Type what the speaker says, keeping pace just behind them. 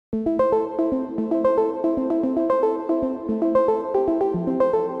Inovus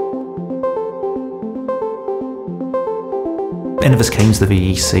came to the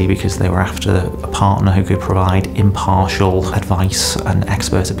VEC because they were after a partner who could provide impartial advice and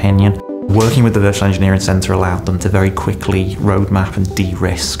expert opinion. Working with the Virtual Engineering Centre allowed them to very quickly roadmap and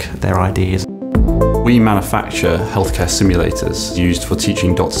de-risk their ideas. We manufacture healthcare simulators used for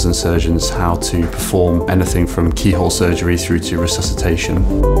teaching doctors and surgeons how to perform anything from keyhole surgery through to resuscitation.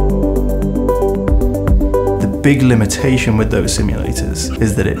 The big limitation with those simulators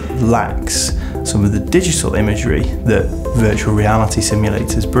is that it lacks some of the digital imagery that virtual reality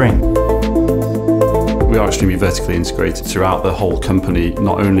simulators bring. We are extremely vertically integrated throughout the whole company,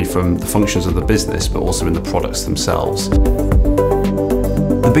 not only from the functions of the business, but also in the products themselves.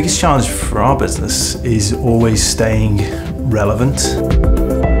 The biggest challenge for our business is always staying relevant.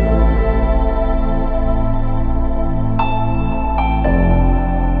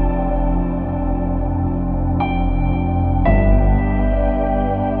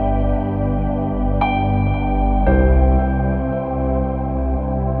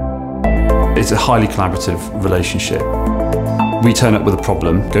 It's a highly collaborative relationship. We turn up with a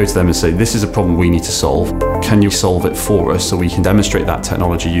problem, go to them and say, this is a problem we need to solve. Can you solve it for us so we can demonstrate that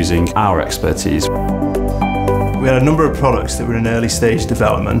technology using our expertise? We had a number of products that were in early stage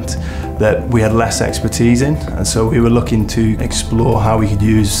development that we had less expertise in, and so we were looking to explore how we could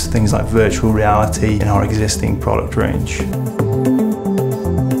use things like virtual reality in our existing product range.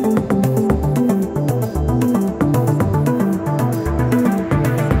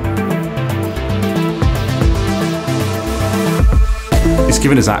 It's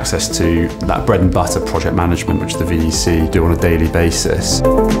given us access to that bread and butter project management which the VEC do on a daily basis.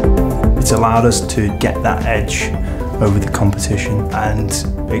 It's allowed us to get that edge over the competition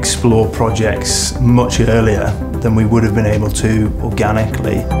and explore projects much earlier than we would have been able to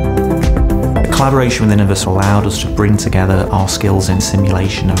organically. The collaboration with Inovus allowed us to bring together our skills in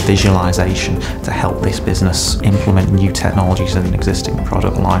simulation and visualization to help this business implement new technologies in an existing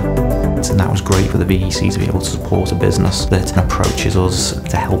product line. And that was great for the VEC to be able to support a business that approaches us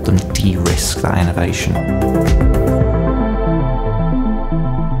to help them de-risk that innovation.